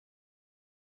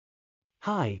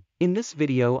Hi, in this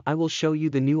video I will show you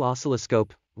the new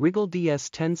oscilloscope, RIGOL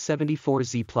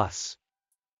DS1074Z+.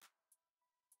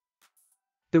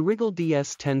 The RIGOL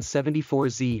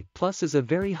DS1074Z Plus is a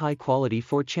very high-quality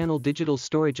 4-channel digital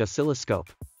storage oscilloscope.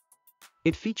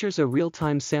 It features a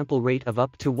real-time sample rate of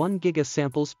up to 1 giga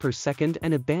samples per second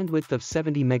and a bandwidth of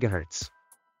 70 MHz.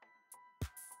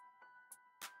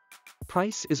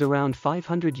 Price is around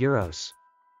 €500.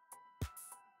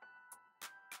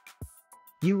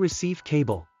 You receive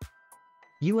cable,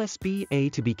 USB A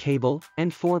to B cable,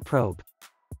 and 4 probe.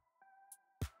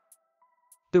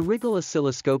 The RIGOL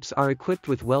oscilloscopes are equipped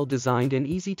with well-designed and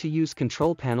easy-to-use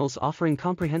control panels offering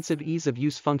comprehensive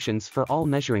ease-of-use functions for all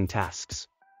measuring tasks.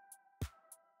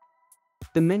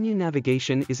 The menu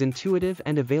navigation is intuitive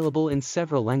and available in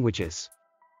several languages.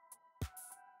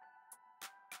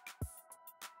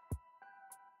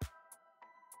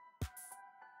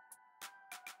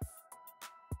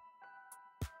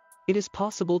 It is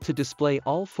possible to display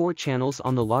all 4 channels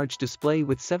on the large display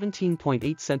with 17.8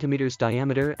 cm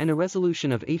diameter and a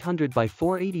resolution of 800 by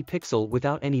 480 pixel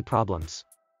without any problems.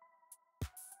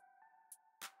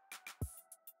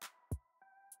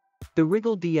 The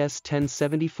RIGOL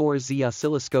DS1074Z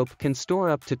oscilloscope can store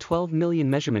up to 12 million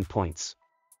measurement points.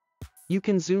 You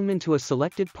can zoom into a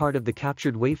selected part of the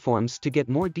captured waveforms to get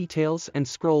more details and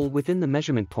scroll within the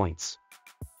measurement points.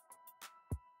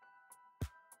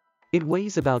 It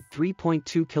weighs about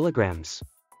 3.2 kilograms.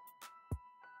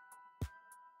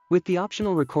 With the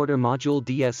optional recorder module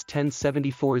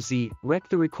DS1074Z,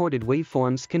 the recorded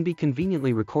waveforms can be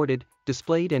conveniently recorded,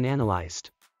 displayed and analyzed.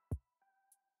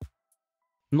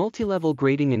 Multi-level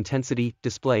grading intensity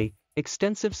display,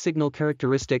 extensive signal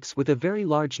characteristics with a very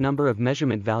large number of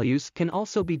measurement values can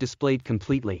also be displayed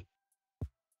completely.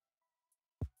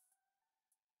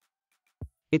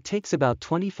 It takes about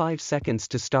 25 seconds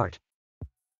to start.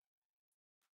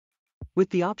 With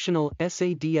the optional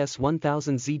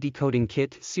DS1000Z decoding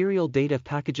kit, serial data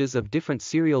packages of different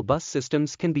serial bus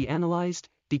systems can be analyzed,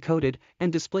 decoded, and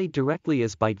displayed directly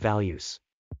as byte values.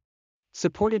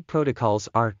 Supported protocols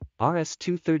are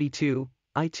RS-232,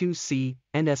 I2C,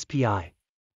 and SPI.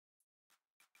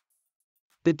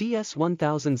 The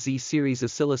DS1000Z series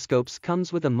oscilloscopes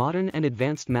comes with a modern and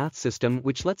advanced math system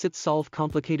which lets it solve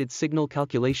complicated signal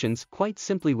calculations quite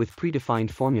simply with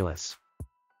predefined formulas.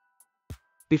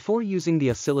 Before using the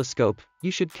oscilloscope, you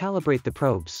should calibrate the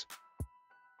probes.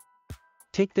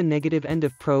 Take the negative end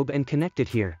of probe and connect it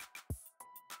here.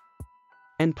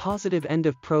 And positive end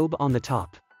of probe on the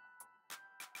top.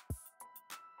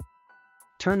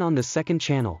 Turn on the second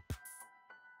channel.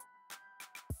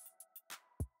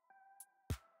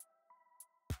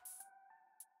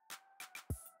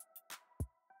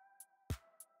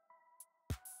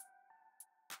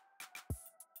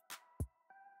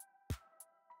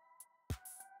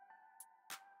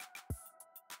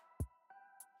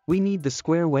 We need the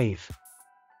square wave.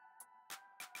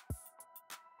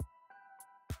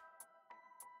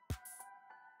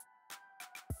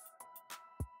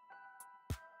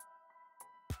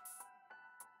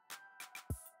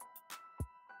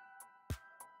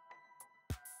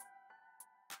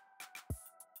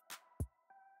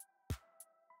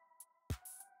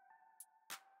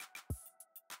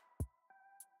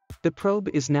 The probe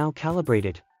is now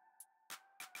calibrated.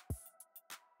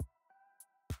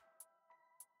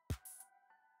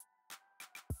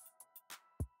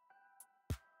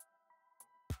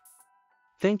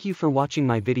 Thank you for watching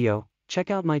my video.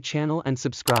 Check out my channel and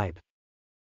subscribe.